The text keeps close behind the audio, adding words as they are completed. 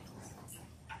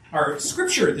Our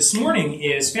scripture this morning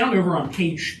is found over on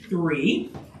page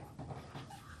 3.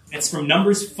 It's from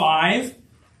Numbers 5.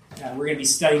 We're going to be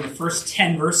studying the first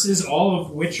 10 verses, all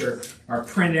of which are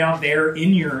printed out there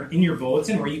in your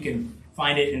bulletin, or you can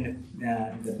find it in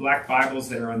the black Bibles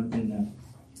that are on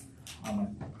the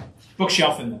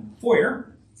bookshelf in the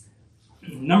foyer.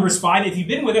 Numbers 5. If you've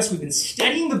been with us, we've been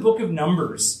studying the book of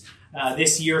Numbers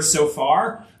this year so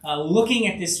far, looking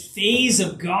at this phase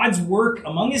of God's work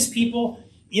among his people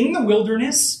in the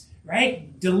wilderness,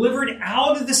 right? Delivered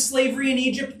out of the slavery in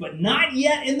Egypt, but not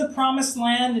yet in the promised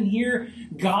land. And here,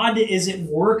 God is at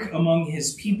work among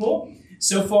his people.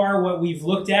 So far, what we've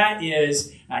looked at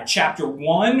is chapter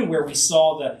 1, where we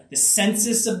saw the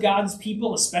census of God's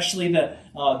people, especially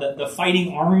the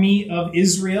fighting army of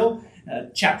Israel.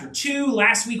 Chapter 2,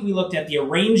 last week we looked at the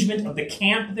arrangement of the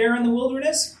camp there in the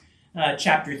wilderness.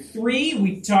 Chapter 3,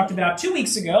 we talked about 2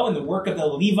 weeks ago, and the work of the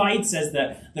Levites as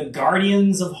the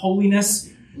guardians of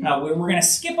holiness. We're going to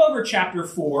skip over chapter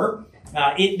 4.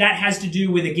 That has to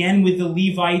do with the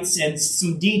Levites and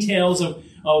some details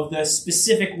of the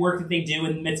specific work that they do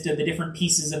in the midst of the different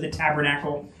pieces of the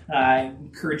tabernacle. I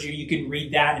encourage you can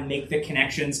read that and make the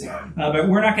connections. But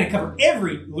we're not going to cover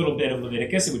every little bit of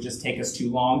Leviticus. It would just take us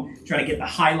too long trying to get the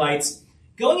highlights.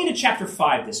 Going into chapter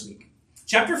 5 this week.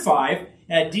 Chapter 5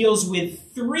 deals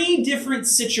with 3 different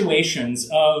situations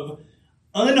of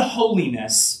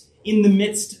unholiness in the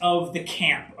midst of the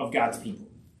camp of God's people.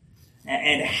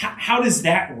 And how does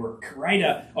that work, right?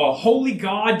 A holy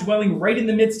God dwelling right in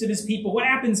the midst of his people. What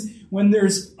happens when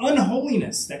there's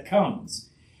unholiness that comes?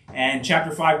 And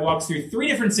chapter 5 walks through 3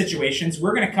 different situations.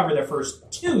 We're going to cover the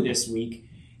first 2 this week,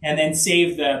 and then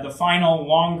save the final,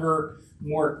 longer,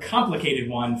 more complicated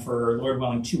one for, Lord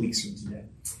willing, 2 weeks from today.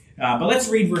 But let's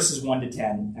read verses 1 to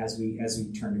 10 as we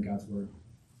turn to God's word.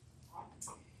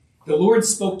 The Lord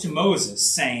spoke to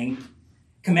Moses, saying,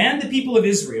 "Command the people of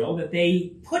Israel that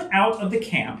they put out of the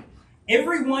camp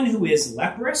everyone who is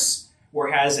leprous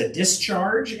or has a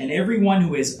discharge, and everyone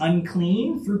who is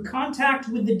unclean through contact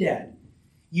with the dead.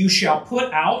 You shall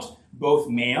put out both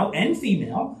male and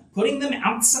female, putting them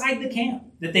outside the camp,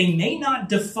 that they may not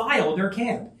defile their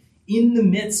camp, in the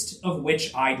midst of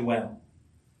which I dwell."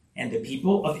 And the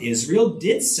people of Israel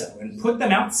did so, and put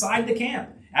them outside the camp.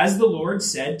 As the Lord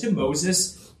said to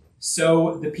Moses,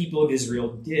 so the people of Israel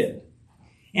did.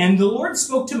 And the Lord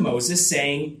spoke to Moses,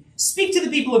 saying, "Speak to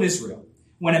the people of Israel.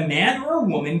 When a man or a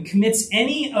woman commits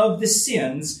any of the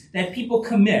sins that people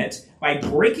commit by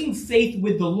breaking faith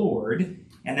with the Lord,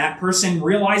 and that person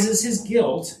realizes his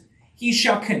guilt, he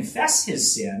shall confess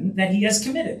his sin that he has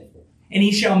committed, and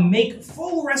he shall make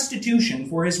full restitution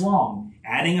for his wrong,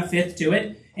 adding a fifth to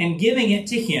it, and giving it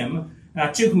to him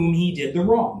to whom he did the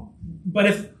wrong. But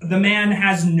if the man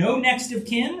has no next of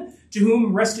kin to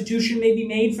whom restitution may be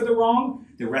made for the wrong,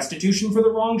 the restitution for the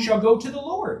wrong shall go to the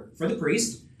Lord, for the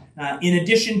priest, in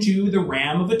addition to the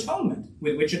ram of atonement,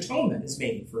 with which atonement is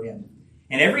made for him.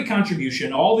 And every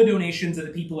contribution, all the donations of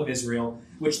the people of Israel,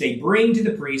 which they bring to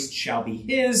the priest, shall be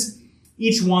his.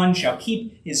 Each one shall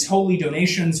keep his holy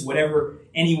donations. Whatever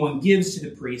anyone gives to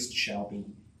the priest shall be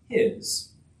his."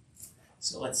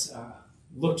 So let's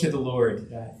look to the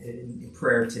Lord in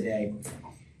prayer today.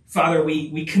 Father,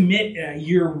 we commit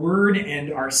your word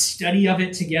and our study of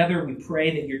it together. We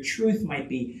pray that your truth might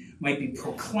be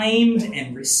proclaimed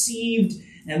and received,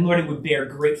 and Lord, it would bear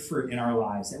great fruit in our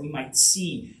lives, that we might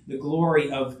see the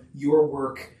glory of your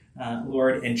work,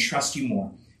 Lord, and trust you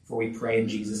more. For we pray in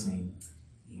Jesus' name.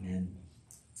 Amen.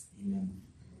 Amen.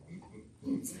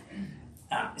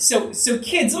 So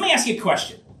kids, let me ask you a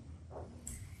question.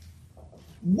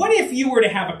 What if you were to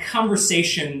have a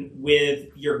conversation with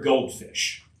your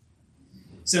goldfish?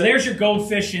 So there's your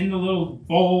goldfish in the little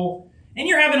bowl, and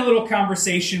you're having a little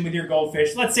conversation with your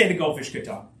goldfish. Let's say the goldfish could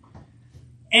talk.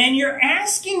 And you're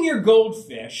asking your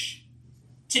goldfish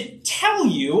to tell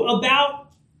you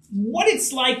about what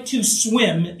it's like to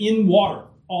swim in water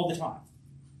all the time.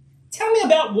 Tell me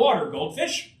about water,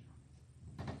 goldfish.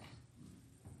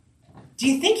 Do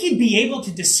you think he'd be able to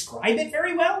describe it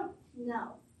very well?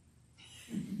 No.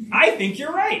 I think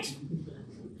you're right.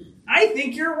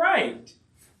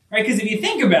 Right, because if you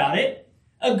think about it,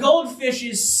 a goldfish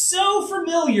is so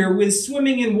familiar with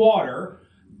swimming in water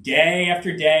day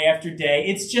after day after day.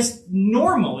 It's just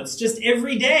normal. It's just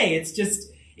every day.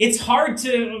 It's hard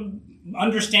to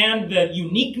understand the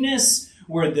uniqueness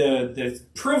or the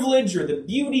privilege or the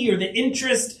beauty or the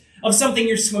interest of something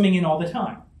you're swimming in all the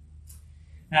time.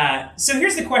 So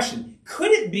here's the question.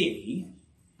 Could it be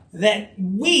that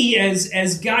we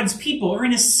as God's people are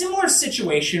in a similar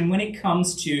situation when it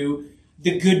comes to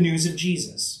the good news of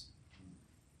Jesus?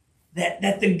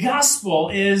 That the gospel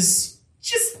is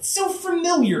just so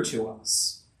familiar to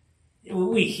us.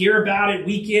 We hear about it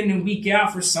week in and week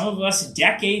out, for some of us,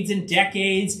 decades and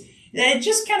decades. It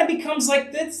just kind of becomes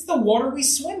like that's the water we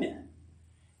swim in.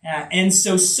 And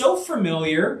so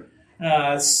familiar,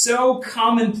 so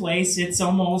commonplace, it's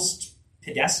almost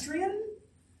pedestrian.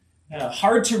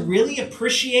 Hard to really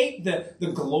appreciate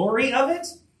the glory of it.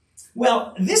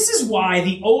 Well, this is why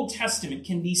the Old Testament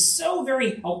can be so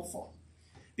very helpful.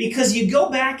 Because you go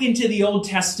back into the Old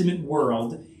Testament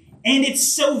world, and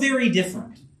it's so very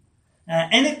different.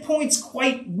 And it points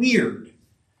quite weird.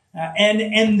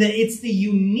 It's the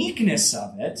uniqueness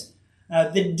of it,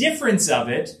 the difference of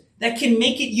it, that can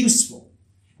make it useful.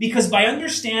 Because by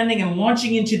understanding and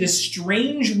launching into this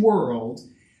strange world,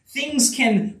 things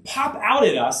can pop out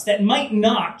at us that might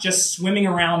not just swimming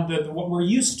around what we're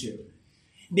used to.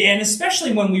 And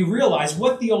especially when we realize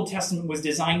what the Old Testament was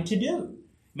designed to do. You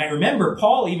might remember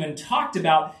Paul even talked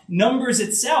about Numbers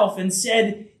itself and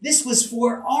said this was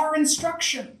for our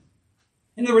instruction.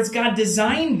 In other words, God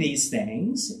designed these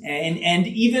things, and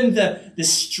even the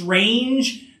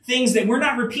strange things that we're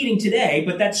not repeating today,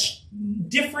 but that's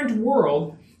different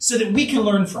world, so that we can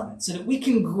learn from it, so that we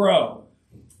can grow.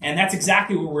 And that's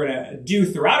exactly what we're going to do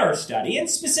throughout our study, and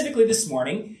specifically this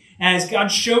morning, as God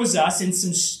shows us in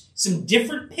some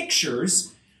different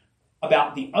pictures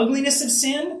about the ugliness of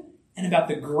sin and about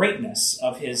the greatness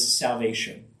of his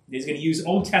salvation. He's going to use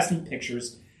Old Testament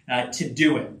pictures to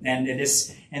do it, and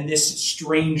this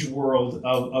strange world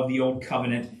of the Old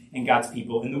Covenant and God's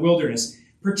people in the wilderness.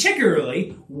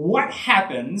 Particularly, what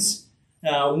happens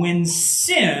when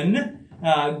sin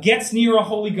gets near a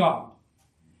holy God.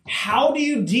 How do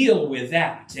you deal with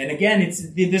that? And again,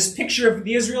 it's this picture of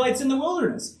the Israelites in the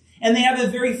wilderness. And they have a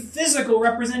very physical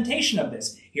representation of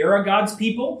this. Here are God's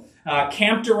people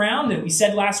camped around. And we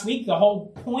said last week, the whole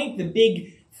point, the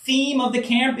big theme of the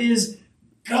camp is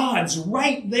God's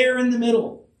right there in the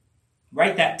middle.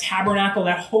 Right? That tabernacle,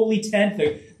 that holy tent,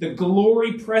 the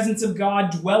glory presence of God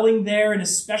dwelling there in a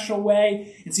special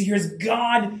way. And so here's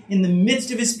God in the midst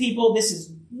of his people. This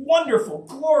is wonderful,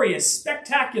 glorious,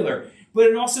 spectacular. But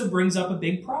it also brings up a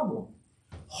big problem.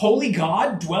 Holy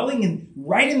God dwelling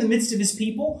right in the midst of his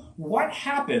people? What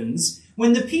happens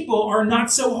when the people are not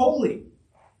so holy?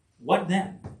 What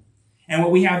then? And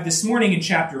what we have this morning in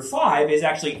chapter 5 is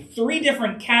actually 3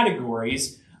 different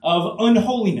categories of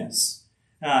unholiness.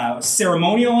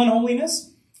 Ceremonial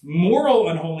unholiness, moral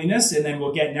unholiness, and then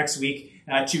we'll get next week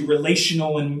to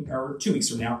or 2 weeks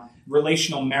from now,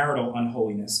 relational marital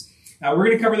unholiness. We're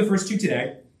going to cover the first 2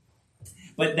 today.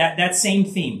 But that same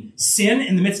theme, sin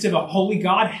in the midst of a holy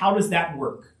God, how does that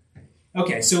work?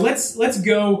 Okay, so let's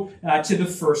go to the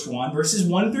first one, verses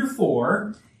 1 through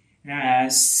 4.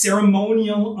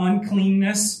 Ceremonial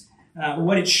uncleanness.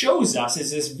 What it shows us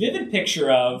is this vivid picture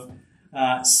of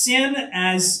sin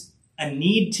as a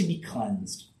need to be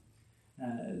cleansed.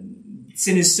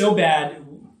 Sin is so bad,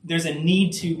 there's a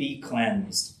need to be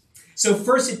cleansed. So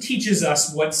first it teaches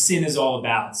us what sin is all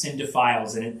about. Sin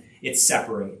defiles and it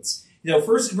separates.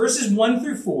 First, verses 1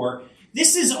 through 4,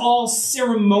 this is all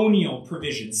ceremonial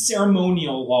provision,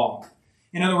 ceremonial law.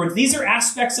 In other words, these are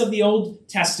aspects of the Old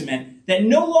Testament that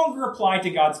no longer apply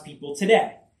to God's people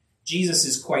today. Jesus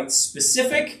is quite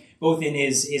specific, both in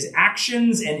his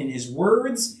actions and in his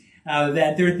words,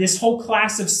 that this whole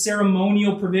class of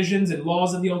ceremonial provisions and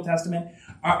laws of the Old Testament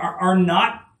are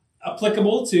not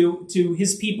applicable to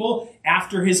his people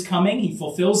after his coming. He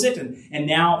fulfills it and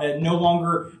now no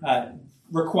longer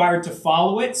required to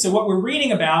follow it. So what we're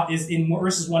reading about is in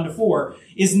verses 1 to 4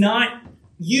 is not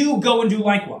you go and do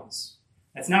likewise.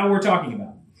 That's not what we're talking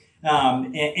about.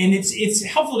 And it's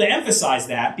helpful to emphasize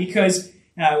that because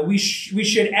we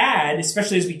should add,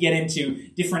 especially as we get into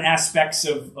different aspects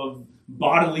of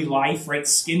bodily life, right?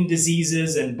 Skin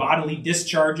diseases and bodily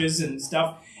discharges and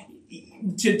stuff,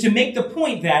 to make the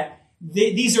point that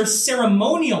these are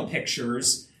ceremonial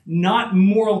pictures, not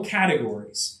moral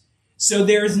categories. So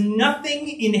there's nothing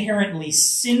inherently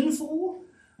sinful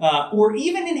or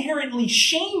even inherently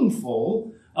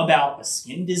shameful about a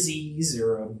skin disease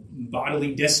or a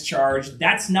bodily discharge.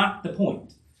 That's not the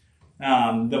point.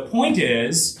 The point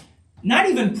is not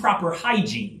even proper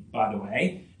hygiene, by the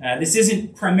way. This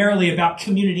isn't primarily about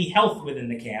community health within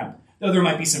the camp, though there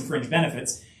might be some fringe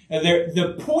benefits.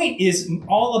 The point is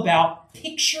all about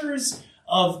pictures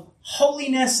of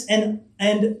holiness and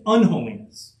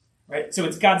unholiness. Right? So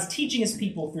it's God's teaching his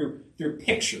people through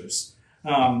pictures.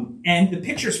 And the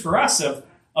pictures for us of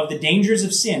the dangers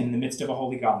of sin in the midst of a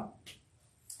holy God.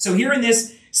 So here in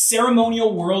this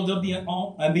ceremonial world of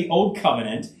the Old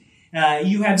Covenant,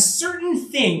 you have certain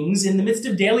things in the midst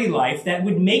of daily life that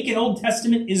would make an Old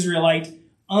Testament Israelite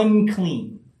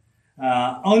unclean.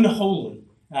 unholy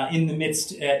in the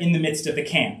midst of the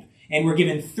camp. And we're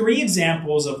given three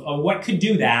examples of what could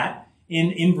do that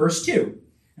in verse 2.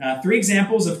 Three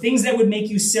examples of things that would make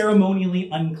you ceremonially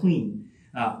unclean.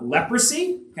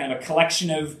 Leprosy, kind of a collection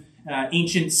of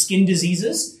ancient skin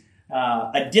diseases,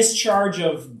 a discharge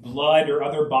of blood or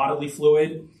other bodily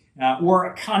fluid, or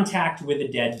a contact with a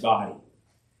dead body.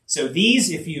 So these,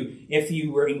 if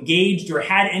you were engaged or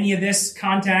had any of this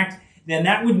contact, then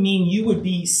that would mean you would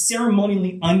be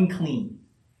ceremonially unclean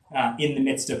in the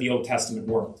midst of the Old Testament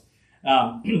world.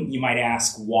 You might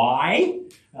ask why.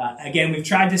 Again, we've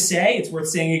tried to say, it's worth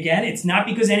saying again, it's not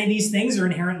because any of these things are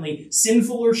inherently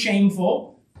sinful or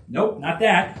shameful. Nope, not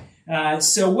that.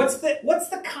 So what's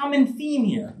the common theme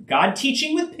here? God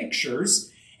teaching with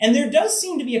pictures, and there does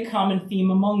seem to be a common theme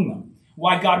among them.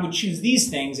 Why God would choose these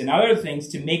things and other things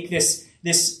to make this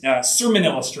sermon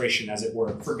illustration, as it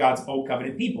were, for God's old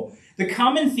covenant people. The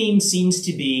common theme seems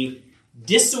to be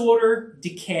disorder,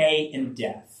 decay, and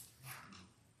death.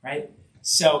 Right?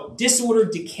 So disorder,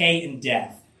 decay, and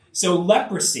death. So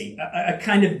leprosy, a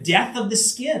kind of death of the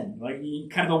skin, like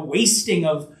kind of a wasting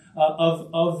of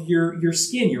your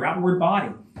skin, your outward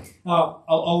body.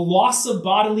 A loss of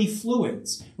bodily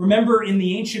fluids. Remember, in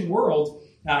the ancient world,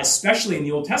 especially in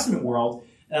the Old Testament world,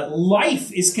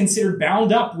 life is considered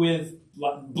bound up with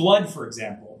blood, for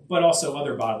example, but also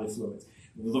other bodily fluids.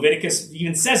 Leviticus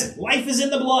even says it. Life is in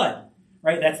the blood,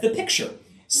 right? That's the picture.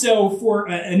 So for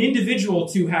an individual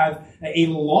to have a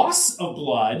loss of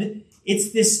blood,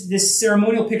 it's this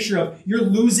ceremonial picture of you're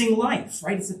losing life,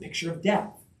 right? It's a picture of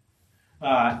death.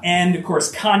 And, of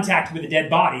course, contact with a dead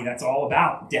body, that's all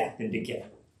about death and decay.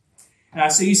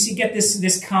 So you get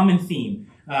this common theme,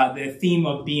 the theme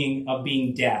of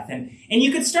being death. And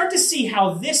you could start to see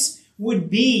how this would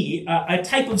be a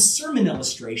type of sermon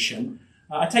illustration,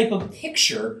 a type of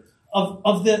picture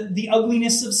of the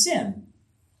ugliness of sin.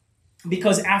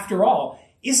 Because, after all,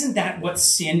 isn't that what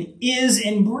sin is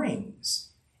and brings?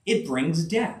 It brings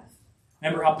death.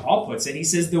 Remember how Paul puts it? He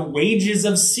says the wages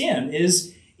of sin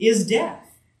is death.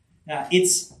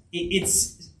 It's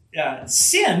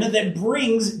sin that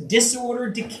brings disorder,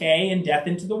 decay, and death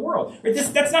into the world. Right?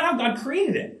 That's not how God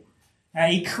created it.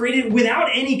 He created it without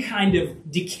any kind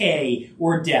of decay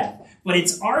or death. But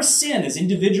it's our sin as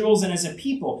individuals and as a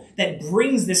people that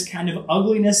brings this kind of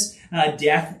ugliness,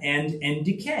 death, and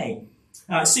decay.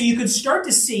 So you could start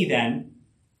to see then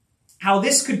how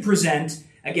this could present,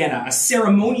 again, a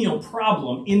ceremonial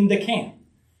problem in the camp.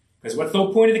 Because what's the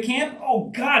whole point of the camp? Oh,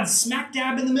 God, smack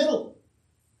dab in the middle.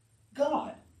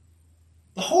 God,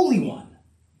 the Holy One,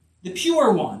 the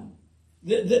Pure One,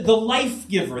 the life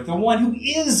giver, the one who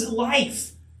is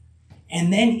life.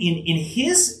 And then in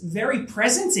his very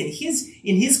presence, in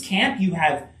his camp,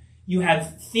 you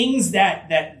have things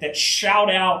that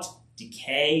shout out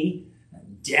decay,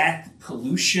 death,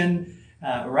 pollution,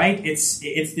 right? It's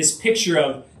this picture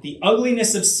of the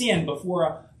ugliness of sin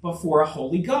before a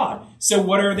holy God. So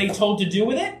what are they told to do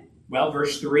with it? Well,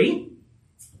 verse 3,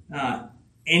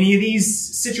 any of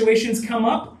these situations come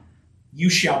up, you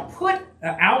shall put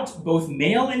out both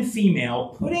male and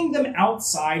female, putting them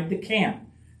outside the camp,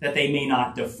 that they may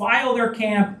not defile their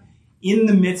camp in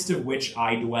the midst of which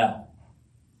I dwell.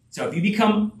 So if you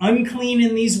become unclean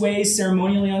in these ways,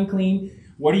 ceremonially unclean,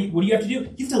 what do you have to do?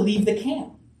 You have to leave the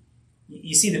camp.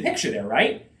 You see the picture there,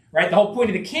 right? Right? The whole point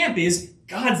of the camp is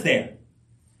God's there.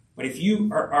 But if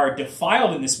you are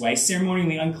defiled in this way,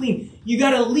 ceremonially unclean, you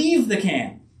got to leave the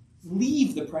camp.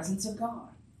 Leave the presence of God.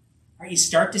 Right? You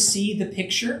start to see the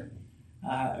picture.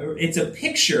 It's a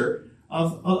picture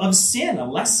of sin, a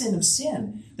lesson of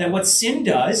sin. That what sin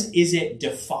does is it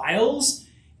defiles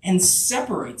and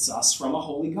separates us from a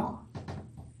holy God.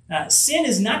 Sin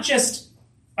is not just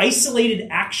isolated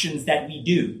actions that we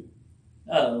do.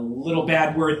 A little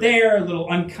bad word there, a little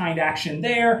unkind action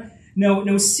there.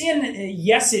 No, sin,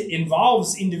 yes, it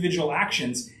involves individual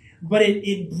actions, but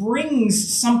it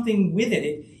brings something with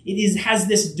it. It has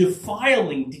this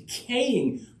defiling,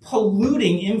 decaying,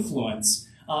 polluting influence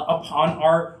upon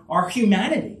our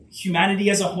humanity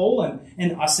as a whole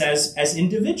and us as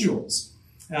individuals.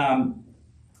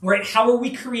 Right? How are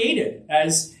we created?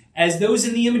 As those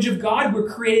in the image of God, we're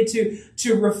created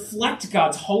to reflect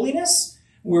God's holiness,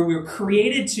 where we're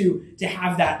created to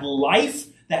have that life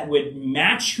that would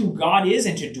match who God is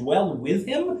and to dwell with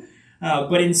him.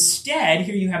 But instead,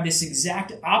 here you have this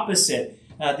exact opposite,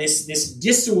 this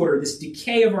disorder, this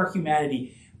decay of our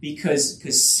humanity because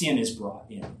sin is brought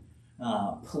in.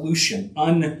 Pollution,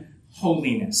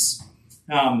 unholiness.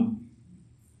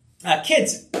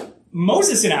 Kids,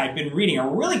 Moses and I have been reading a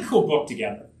really cool book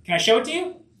together. Can I show it to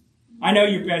you? I know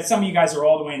some of you guys are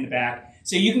all the way in the back.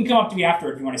 So you can come up to me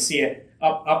afterward if you want to see it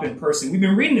up in person. We've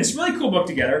been reading this really cool book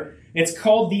together. It's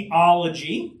called The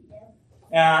Ology.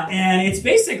 And it's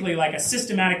basically like a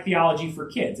systematic theology for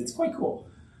kids. It's quite cool.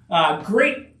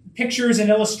 Great pictures and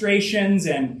illustrations,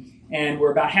 and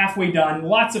we're about halfway done.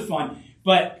 Lots of fun.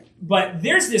 But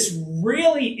there's this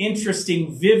really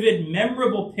interesting, vivid,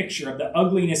 memorable picture of the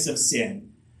ugliness of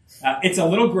sin. It's a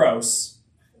little gross,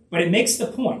 but it makes the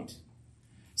point.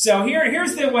 So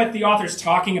here's what the author's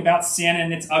talking about sin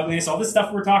and its ugliness, all this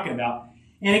stuff we're talking about.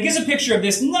 And it gives a picture of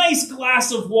this nice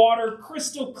glass of water,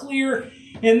 crystal clear.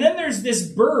 And then there's this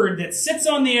bird that sits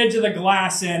on the edge of the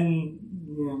glass and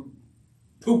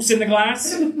poops in the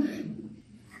glass.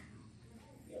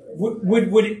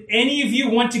 Would any of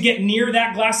you want to get near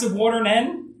that glass of water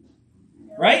then?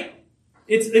 Right?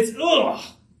 It's ugh,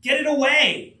 get it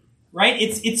away. Right?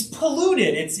 It's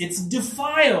polluted. It's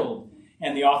defiled.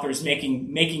 And the author's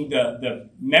making the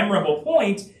memorable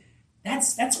point.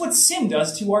 That's what sin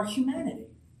does to our humanity.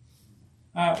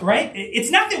 Right? It's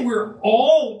not that we're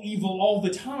all evil all the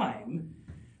time,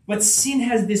 but sin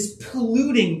has this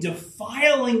polluting,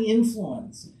 defiling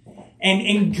influence.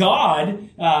 And God,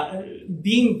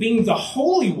 being the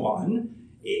Holy One,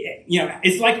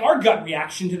 it's like our gut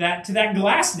reaction to that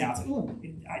glass now. It's like, oh,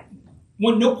 I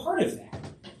want no part of that,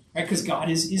 right? Because God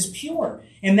is pure,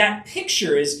 and that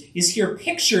picture is here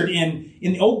pictured in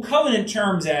the Old Covenant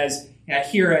terms as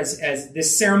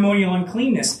this ceremonial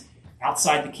uncleanness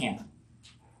outside the camp.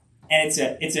 And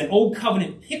it's an Old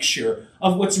Covenant picture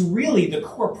of what's really the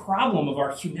core problem of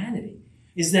our humanity,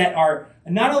 is that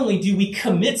not only do we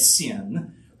commit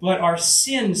sin, but our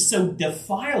sin so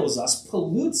defiles us,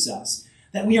 pollutes us,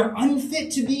 that we are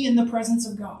unfit to be in the presence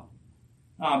of God,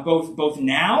 both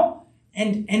now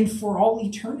and for all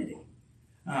eternity.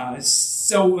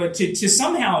 So to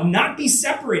somehow not be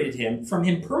separated from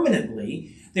him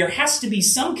permanently, there has to be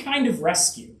some kind of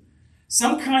rescue.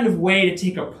 Some kind of way to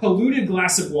take a polluted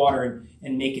glass of water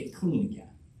and make it clean again.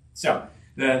 So,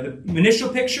 the initial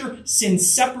picture, sin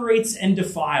separates and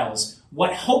defiles.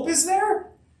 What hope is there?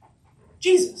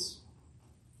 Jesus.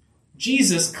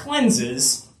 Jesus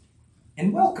cleanses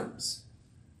and welcomes.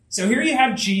 So here you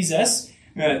have Jesus,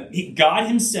 God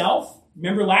himself.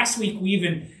 Remember last week we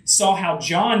even saw how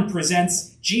John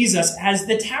presents Jesus as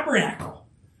the tabernacle.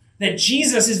 That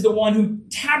Jesus is the one who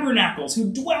tabernacles,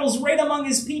 who dwells right among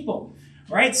his people.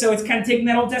 Right? So it's kind of taking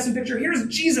that Old Testament picture. Here's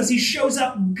Jesus. He shows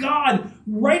up, God,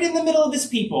 right in the middle of his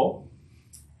people.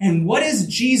 And what does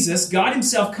Jesus, God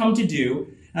himself, come to do?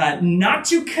 Not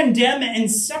to condemn and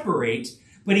separate,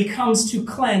 but he comes to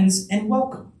cleanse and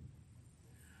welcome.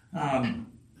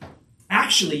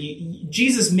 Actually,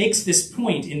 Jesus makes this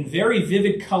point in very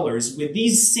vivid colors with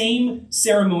these same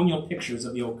ceremonial pictures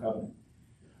of the Old Covenant.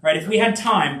 Right? If we had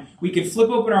time, we could flip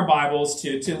open our Bibles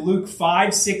to Luke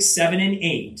 5, 6, 7, and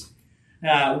 8.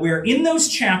 Where in those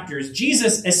chapters,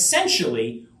 Jesus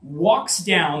essentially walks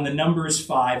down the Numbers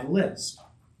 5 list.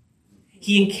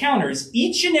 He encounters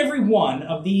each and every one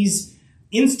of these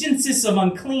instances of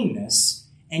uncleanness,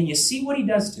 and you see what he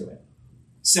does to it.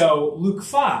 So, Luke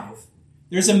 5,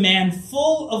 there's a man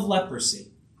full of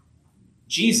leprosy.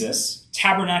 Jesus,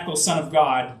 tabernacle Son of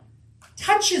God,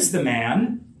 touches the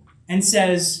man and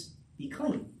says, "Be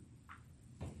clean."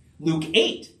 Luke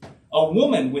 8, a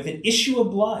woman with an issue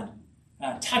of blood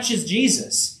touches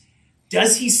Jesus.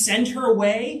 Does he send her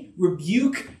away?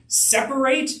 Rebuke?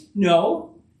 Separate?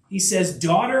 No. He says,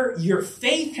 "Daughter, your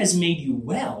faith has made you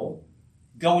well.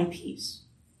 Go in peace."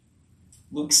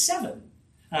 Luke 7.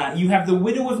 You have the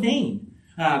widow of Nain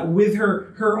with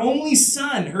her only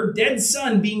son, her dead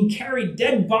son, being carried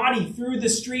dead body through the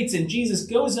streets. And Jesus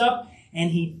goes up and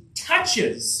he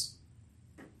touches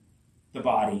the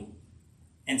body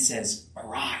and says,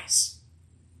 "Arise.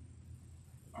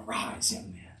 Arise,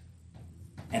 young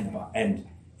man." And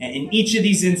in each of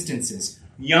these instances,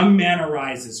 young man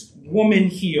arises, woman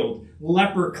healed,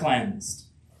 leper cleansed.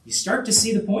 You start to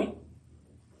see the point,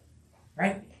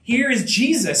 right? Here is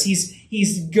Jesus.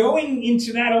 He's going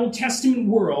into that Old Testament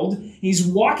world. He's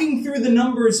walking through the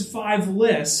Numbers 5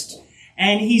 list,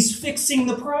 and he's fixing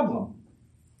the problem.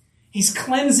 He's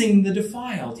cleansing the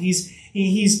defiled. He's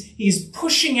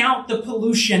pushing out the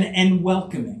pollution and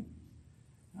welcoming.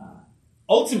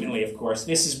 Ultimately, of course,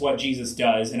 this is what Jesus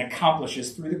does and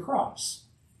accomplishes through the cross.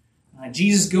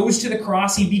 Jesus goes to the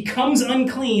cross. He becomes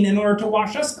unclean in order to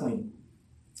wash us clean.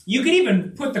 You could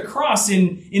even put the cross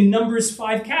in Numbers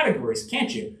 5 categories,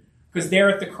 can't you? Because there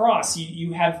at the cross,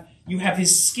 you have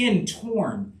his skin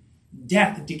torn,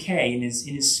 death, decay in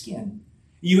his skin.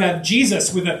 You have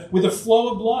Jesus with a flow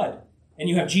of blood, and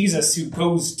you have Jesus who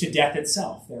goes to death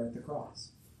itself there at the cross.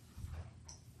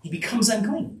 He becomes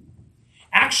unclean.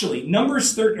 Actually,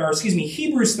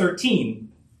 Hebrews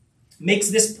 13 makes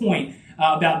this point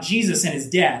about Jesus and his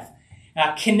death,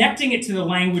 connecting it to the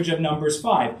language of Numbers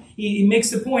 5. He makes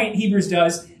the point, Hebrews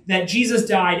does, that Jesus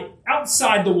died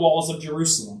outside the walls of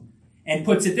Jerusalem, and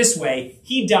puts it this way: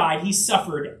 he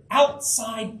suffered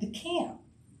outside the camp.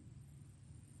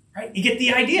 Right? You get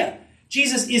the idea.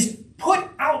 Jesus is put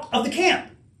out of the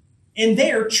camp, and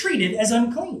they're treated as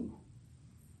unclean.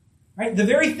 Right? The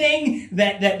very thing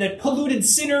that polluted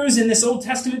sinners in this Old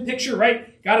Testament picture,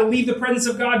 right? Got to leave the presence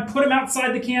of God, put them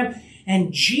outside the camp,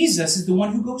 and Jesus is the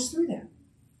one who goes through that.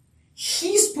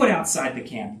 He's put outside the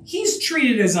camp. He's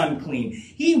treated as unclean.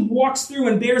 He walks through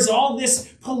and bears all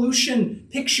this pollution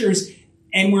pictures,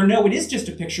 and we know it is just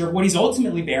a picture of what he's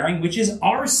ultimately bearing, which is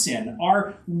our sin,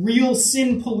 our real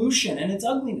sin pollution and its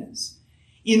ugliness,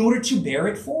 in order to bear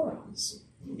it for us,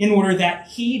 in order that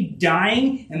he,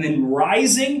 dying and then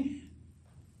rising,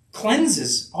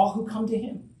 cleanses all who come to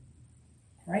him.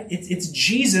 Right? It's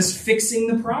Jesus fixing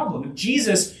the problem.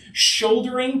 Jesus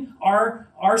shouldering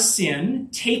our sin,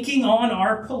 taking on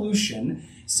our pollution,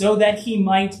 so that he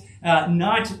might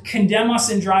not condemn us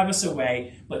and drive us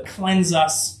away, but cleanse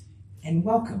us and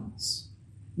welcome us.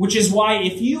 Which is why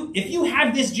if you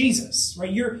have this Jesus,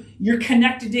 right, you're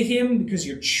connected to him because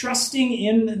you're trusting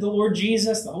in the Lord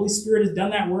Jesus. The Holy Spirit has done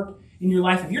that work in your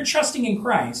life. If you're trusting in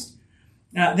Christ,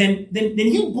 then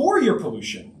he bore your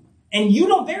pollution, and you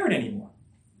don't bear it anymore.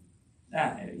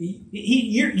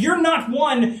 You're not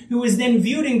one who is then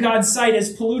viewed in God's sight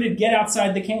as polluted. Get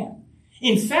outside the camp.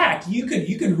 In fact, you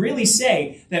could really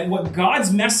say that what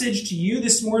God's message to you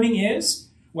this morning is,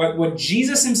 what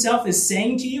Jesus himself is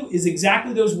saying to you, is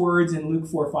exactly those words in Luke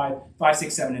 4, 5,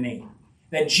 6, 7, and 8.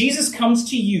 That Jesus comes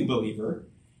to you, believer.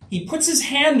 He puts his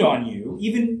hand on you,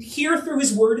 even here through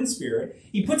his word and spirit.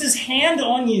 He puts his hand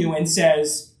on you and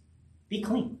says, be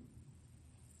clean.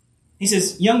 He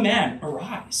says, young man,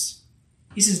 arise.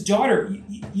 He says, daughter,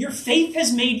 your faith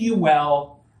has made you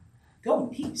well. Go in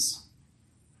peace.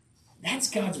 That's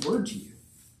God's word to you.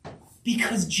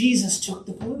 Because Jesus took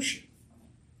the pollution.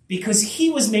 Because he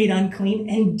was made unclean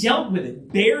and dealt with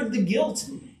it, bared the guilt,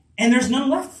 and there's none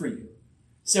left for you.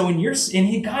 So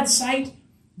in God's sight,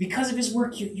 because of his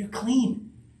work, you're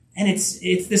clean. And it's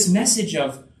this message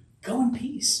of go in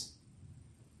peace.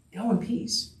 Go in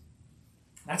peace.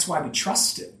 That's why we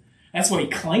trust him. That's why we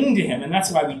cling to him, and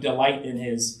that's why we delight in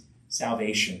his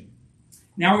salvation.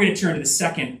 Now we're going to turn to the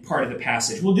second part of the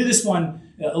passage. We'll do this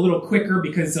one a little quicker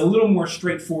because it's a little more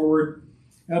straightforward.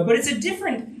 But it's a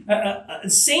different,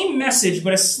 same message,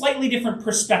 but a slightly different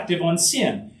perspective on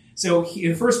sin. So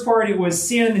the first part, it was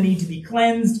sin and the need to be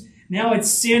cleansed. Now it's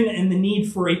sin and the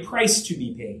need for a price to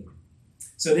be paid.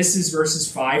 So this is verses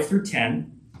 5 through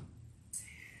 10.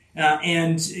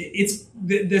 And it's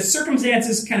the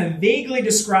circumstances kind of vaguely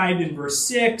described in verse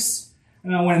 6.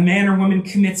 When a man or woman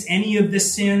commits any of the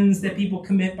sins that people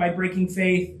commit by breaking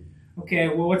faith. Okay,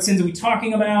 well, what sins are we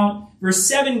talking about? Verse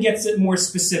 7 gets it more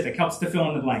specific, helps to fill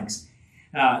in the blanks.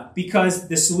 Because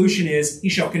the solution is, he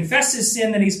shall confess his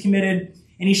sin that he's committed,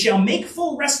 and he shall make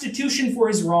full restitution for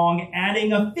his wrong,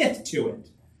 adding a fifth to it,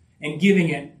 and giving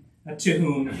it to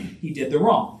whom he did the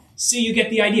wrong. So you get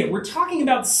the idea. We're talking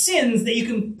about sins that you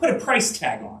can put a price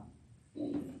tag on.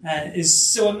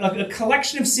 So a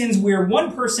collection of sins where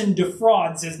one person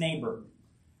defrauds his neighbor.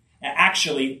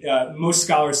 Actually, most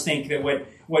scholars think that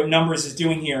what Numbers is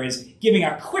doing here is giving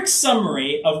a quick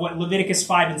summary of what Leviticus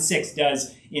 5 and 6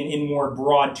 does in more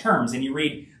broad terms. And you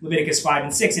read Leviticus 5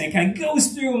 and 6, and it kind of goes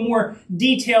through a more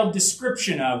detailed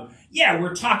description of,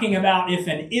 we're talking about if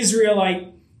an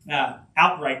Israelite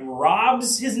outright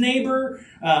robs his neighbor,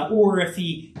 or if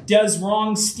he does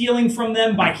wrong, stealing from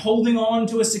them by holding on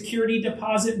to a security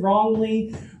deposit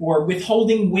wrongly, or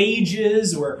withholding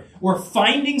wages, or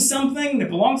finding something that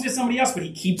belongs to somebody else, but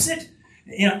he keeps it.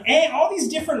 And all these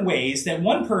different ways that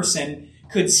one person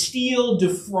could steal,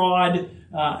 defraud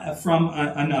from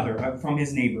another, from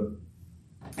his neighbor.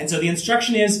 And so the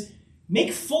instruction is,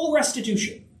 make full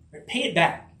restitution. Pay it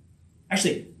back.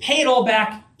 Actually, pay it all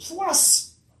back plus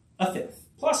a fifth,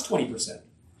 plus 20%.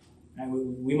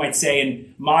 And we might say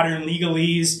in modern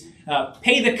legalese,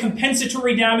 pay the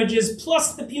compensatory damages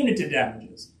plus the punitive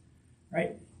damages.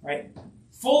 Right?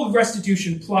 Full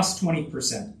restitution plus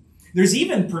 20%. There's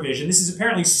even provision, this is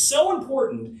apparently so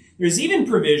important, there's even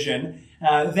provision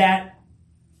that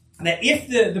if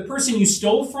the person you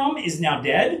stole from is now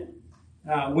dead,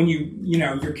 when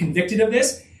you're convicted of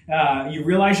this, you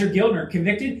realize your guilt and are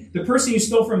convicted, the person you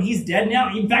stole from, he's dead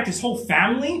now. In fact, his whole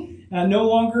family no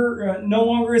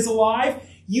longer is alive.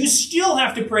 You still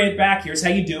have to pay it back. Here's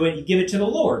how you do it. You give it to the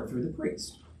Lord through the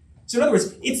priest. So in other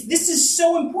words, this is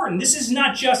so important. This is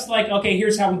not just like, okay,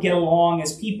 here's how we get along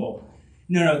as people.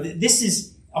 No, this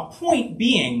is a point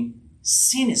being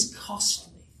sin is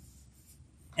costly.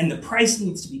 And the price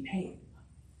needs to be paid.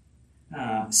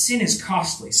 Sin is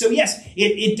costly. So yes,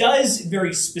 it does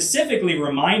very specifically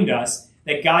remind us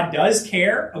that God does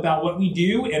care about what we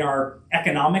do in our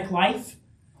economic life,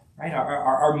 right?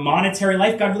 Our monetary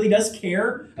life. God really does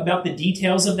care about the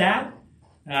details of that.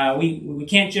 We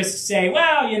can't just say,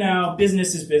 well,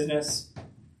 business is business.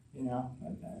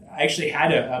 I actually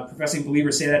had a professing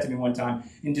believer say that to me one time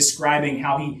in describing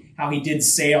how he did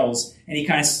sales, and he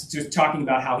kind of was talking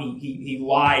about how he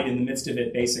lied in the midst of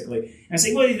it, basically. And I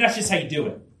say, well, that's just how you do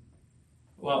it.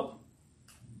 Well,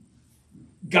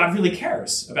 God really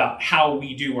cares about how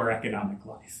we do our economic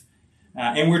life.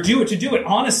 And we're to do it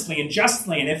honestly and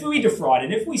justly, and if we defraud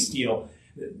and if we steal,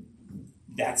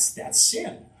 that's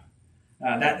sin.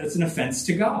 That's an offense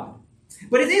to God.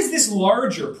 But it is this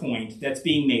larger point that's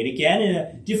being made, again, in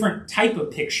a different type of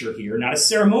picture here, not a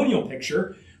ceremonial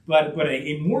picture, but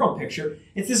a moral picture.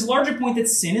 It's this larger point that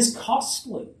sin is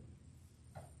costly.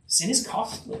 Sin is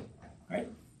costly, right?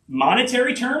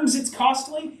 Monetary terms, it's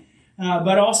costly,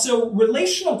 but also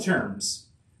relational terms,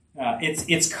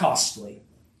 it's costly.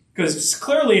 Because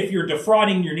clearly, if you're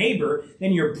defrauding your neighbor,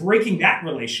 then you're breaking that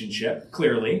relationship,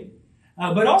 clearly.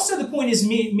 But also the point is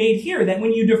made here that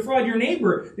when you defraud your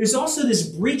neighbor, there's also this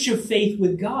breach of faith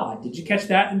with God. Did you catch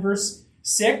that in verse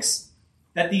 6?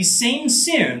 That these same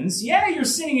sins, you're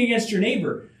sinning against your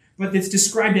neighbor, but it's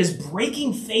described as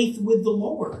breaking faith with the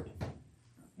Lord.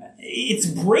 It's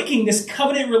breaking this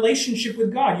covenant relationship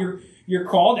with God. You're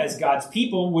called, as God's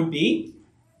people would be,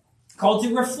 called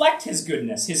to reflect his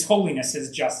goodness, his holiness, his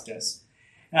justice,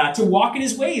 to walk in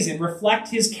his ways and reflect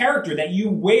his character that you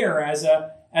wear as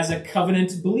a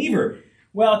covenant believer.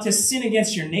 Well, to sin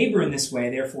against your neighbor in this way,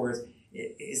 therefore,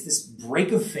 is this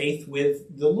break of faith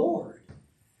with the Lord.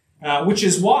 Which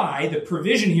is why the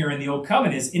provision here in the Old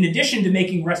Covenant is, in addition to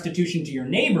making restitution to your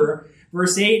neighbor,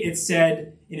 verse 8, it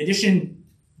said, in addition,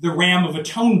 the ram of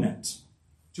atonement,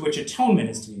 to which atonement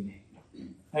is to be made.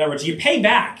 In other words, you pay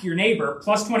back your neighbor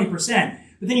plus 20%,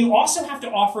 but then you also have to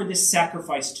offer this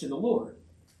sacrifice to the Lord.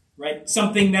 Right?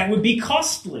 Something that would be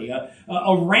costly,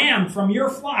 a ram from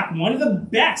your flock, one of the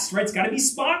best, right? It's got to be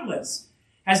spotless,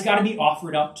 has got to be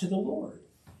offered up to the Lord.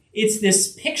 It's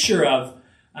this picture of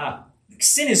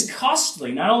sin is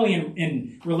costly, not only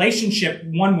in relationship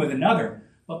one with another,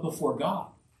 but before God.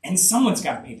 And someone's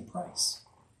got to pay the price.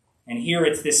 And here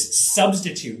it's this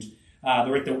substitute,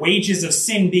 the wages of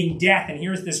sin being death, and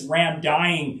here's this ram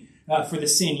dying for the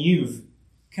sin you've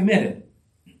committed.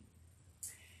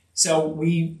 So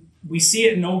we see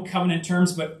it in Old Covenant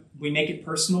terms, but we make it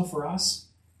personal for us,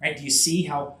 right? Do you see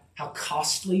how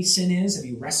costly sin is? Have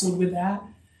you wrestled with that?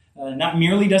 Not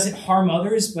merely does it harm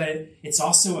others, but it's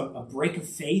also a break of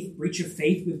faith, breach of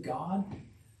faith with God.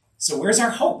 So where's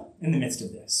our hope in the midst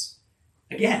of this?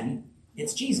 Again,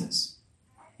 it's Jesus.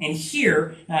 And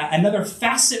here, another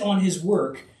facet on his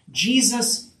work,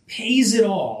 Jesus pays it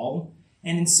all,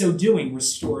 and in so doing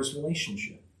restores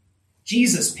relationship.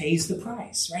 Jesus pays the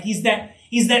price, right? He's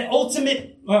that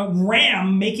ultimate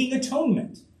ram making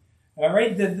atonement. All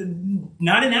right,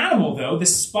 not an animal though, the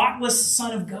spotless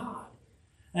Son of God,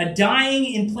 dying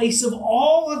in place of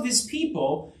all of his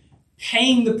people,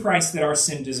 paying the price that our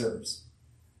sin deserves.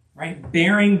 Right,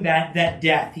 bearing that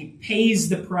death, he pays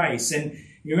the price, and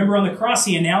you remember on the cross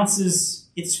he announces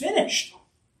it's finished.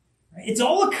 Right? It's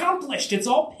all accomplished. It's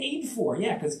all paid for.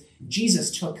 Yeah, because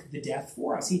Jesus took the death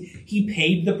for us. He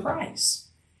paid the price.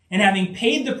 And having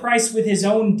paid the price with his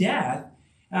own death,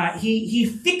 he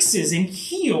fixes and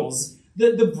heals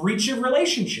the breach of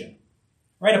relationship.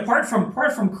 Right? Apart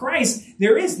from Christ,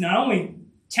 there is not only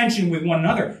tension with one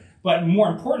another, but more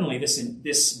importantly,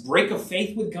 this break of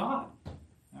faith with God.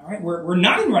 All right? We're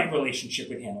not in right relationship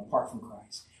with him apart from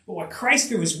Christ. But what Christ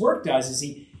through his work does is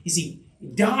he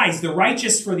dies, the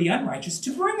righteous for the unrighteous,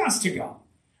 to bring us to God.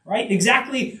 Right?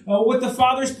 Exactly what the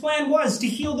Father's plan was, to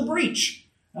heal the breach.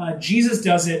 Jesus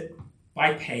does it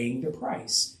by paying the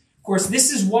price. Of course,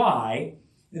 this is why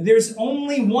there's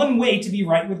only one way to be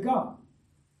right with God.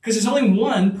 Because there's only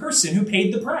one person who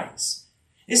paid the price.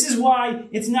 This is why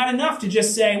it's not enough to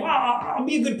just say, well, I'll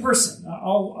be a good person.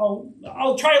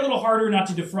 I'll try a little harder not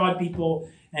to defraud people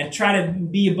and try to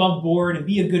be above board and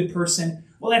be a good person.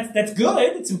 Well, that's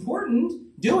good. It's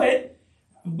important. Do it.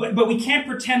 But we can't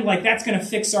pretend like that's going to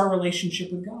fix our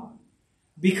relationship with God.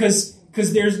 Because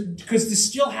there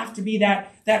still have to be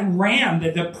that ram,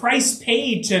 the price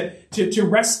paid to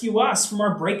rescue us from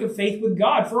our break of faith with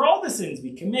God for all the sins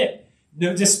we commit,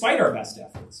 despite our best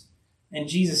efforts. And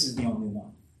Jesus is the only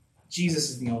one.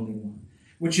 Jesus is the only one,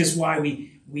 which is why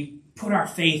we put our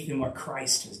faith in what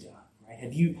Christ has done. Right?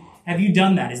 Have you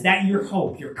done that? Is that your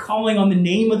hope? You're calling on the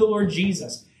name of the Lord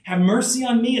Jesus. Have mercy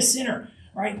on me, a sinner.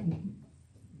 Right?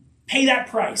 Pay that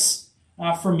price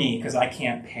for me, because I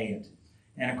can't pay it.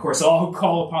 And of course, all who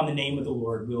call upon the name of the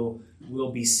Lord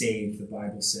will be saved, the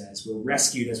Bible says. We're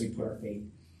rescued as we put our faith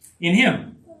in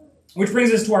him. Which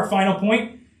brings us to our final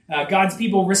point. God's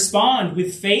people respond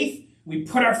with faith. We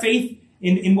put our faith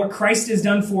in what Christ has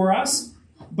done for us.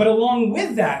 But along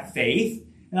with that faith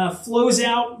flows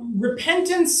out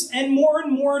repentance and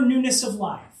more newness of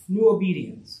life, new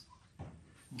obedience.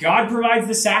 God provides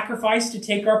the sacrifice to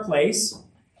take our place.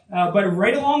 But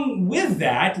right along with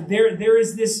that, there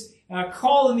is this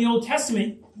call in the Old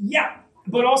Testament,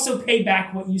 but also pay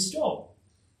back what you stole.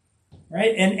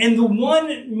 Right? And the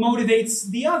one motivates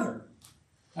the other.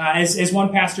 As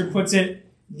one pastor puts it,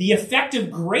 the effect of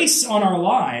grace on our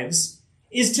lives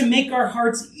is to make our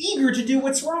hearts eager to do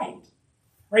what's right.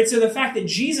 Right? So the fact that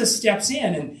Jesus steps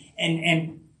in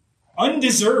and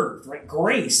undeserved, right,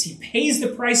 grace, he pays the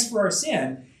price for our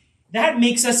sin, that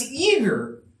makes us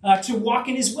eager to walk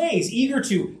in his ways, eager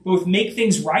to both make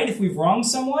things right if we've wronged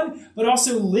someone, but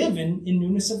also live in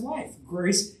newness of life.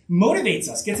 Grace motivates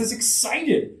us, gets us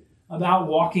excited about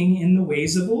walking in the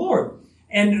ways of the Lord.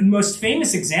 And the most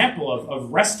famous example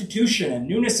of restitution and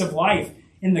newness of life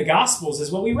in the Gospels is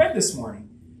what we read this morning.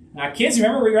 Kids,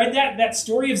 remember we read that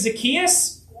story of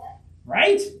Zacchaeus?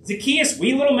 Right? Zacchaeus,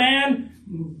 wee little man,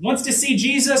 wants to see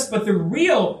Jesus, but the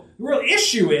real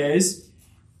issue is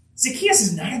Zacchaeus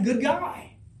is not a good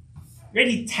guy. Right?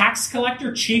 He's tax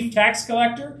collector, chief tax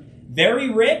collector,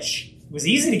 very rich. It was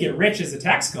easy to get rich as a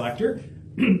tax collector.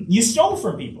 You stole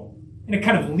from people in a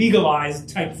kind of legalized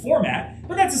type format,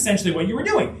 but that's essentially what you were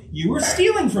doing. You were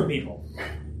stealing from people.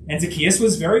 And Zacchaeus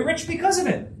was very rich because of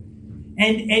it.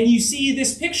 And you see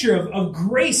this picture of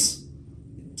grace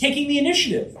taking the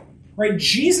initiative. Right?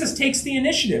 Jesus takes the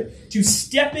initiative to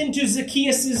step into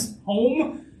Zacchaeus'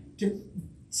 home, to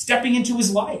stepping into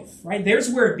his life. Right? There's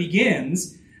where it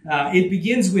begins. It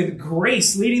begins with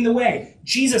grace leading the way.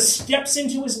 Jesus steps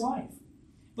into his life.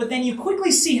 But then you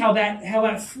quickly see how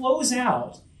that flows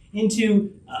out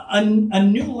into a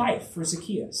new life for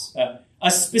Zacchaeus.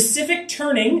 A specific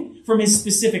turning from his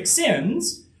specific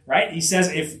sins, right? He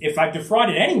says, if I've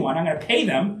defrauded anyone, I'm going to pay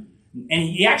them. And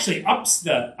he actually ups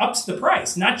the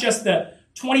price, not just the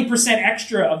 20%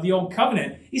 extra of the old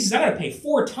covenant. He says, I'm going to pay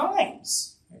 4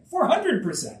 times,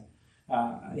 400%,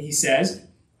 he says.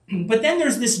 But then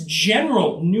there's this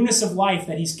general newness of life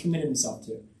that he's committed himself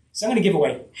to. So I'm going to give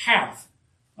away half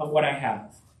of what I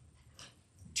have.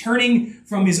 Turning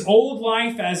from his old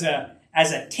life as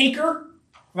a taker,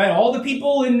 right? All the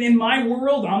people in my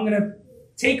world, I'm going to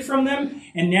take from them.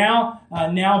 And now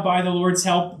by the Lord's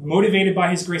help, motivated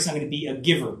by his grace, I'm going to be a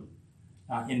giver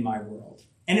in my world.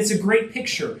 And it's a great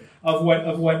picture of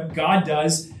what God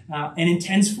does and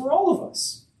intends for all of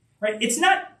us. Right? It's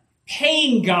not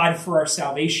paying God for our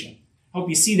salvation. I hope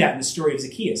you see that in the story of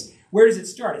Zacchaeus. Where does it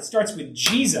start? It starts with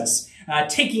Jesus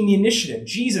taking the initiative.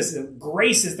 Jesus,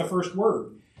 grace is the first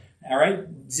word. All right?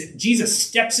 Jesus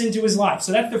steps into his life.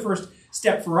 So that's the first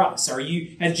step for us.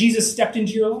 Has Jesus stepped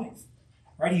into your life?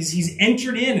 Right? He's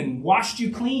entered in and washed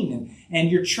you clean, and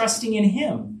you're trusting in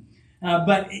him.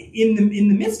 But in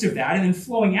the midst of that, and then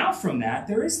flowing out from that,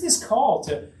 there is this call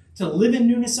to live in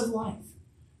newness of life.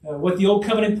 What the Old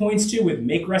Covenant points to with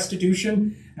make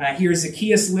restitution, here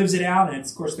Zacchaeus lives it out, and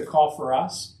it's, of course, the call for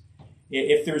us.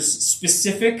 If there's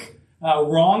specific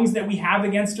wrongs that we have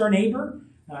against our neighbor,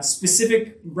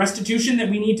 specific restitution that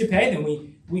we need to pay, then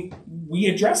we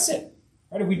address it.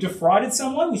 Right? If we defrauded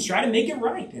someone, we try to make it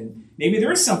right. And maybe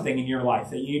there is something in your life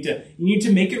that you need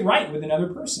to make it right with another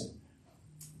person.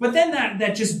 But then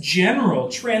that just general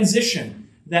transition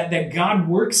that God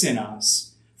works in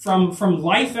us from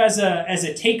life as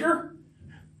a taker,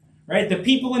 right? The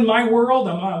people in my world,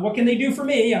 what can they do for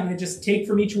me? I'm going to just take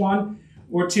from each one,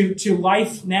 or to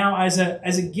life now as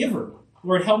a giver.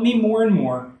 Lord, help me more and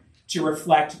more to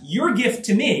reflect your gift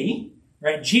to me,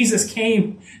 right? Jesus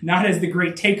came not as the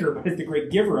great taker, but as the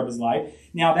great giver of his life.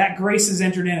 Now that grace is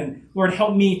entered in, and Lord,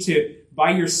 help me to,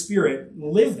 by your Spirit,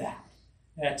 live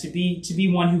that, to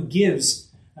be one who gives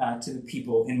to the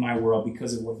people in my world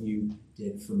because of what you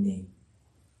did for me.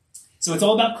 So it's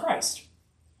all about Christ.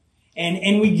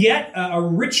 And we get a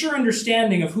richer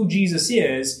understanding of who Jesus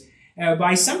is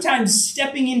by sometimes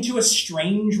stepping into a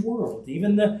strange world,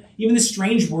 even the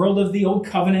strange world of the Old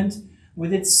Covenant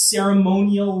with its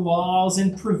ceremonial laws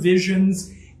and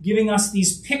provisions, giving us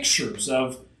these pictures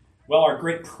of, well, our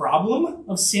great problem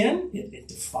of sin. It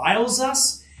defiles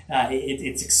us.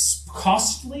 It's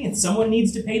costly, and someone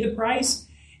needs to pay the price.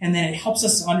 And then it helps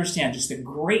us to understand just the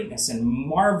greatness and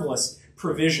marvelous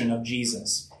provision of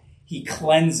Jesus. He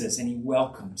cleanses and he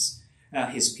welcomes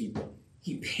his people.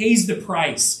 He pays the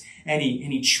price, and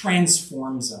he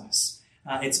transforms us.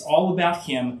 It's all about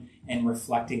him and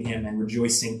reflecting him and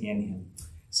rejoicing in him.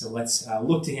 So let's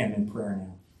look to him in prayer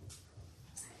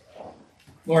now.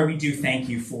 Lord, we do thank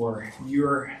you for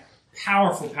your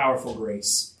powerful, powerful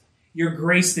grace. Your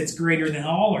grace that's greater than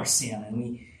all our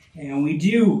sin. And we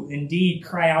do indeed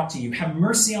cry out to you. Have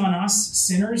mercy on us,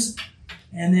 sinners.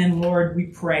 And then, Lord, we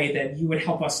pray that you would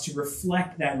help us to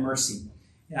reflect that mercy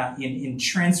in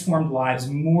transformed lives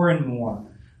more and more.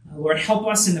 Lord, help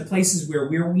us in the places where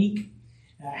we're weak.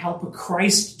 Help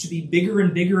Christ to be bigger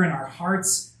and bigger in our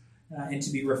hearts and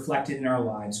to be reflected in our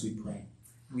lives, we pray.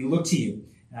 We look to you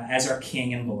as our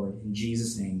King and Lord. In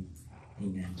Jesus' name,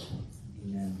 amen.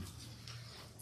 Amen.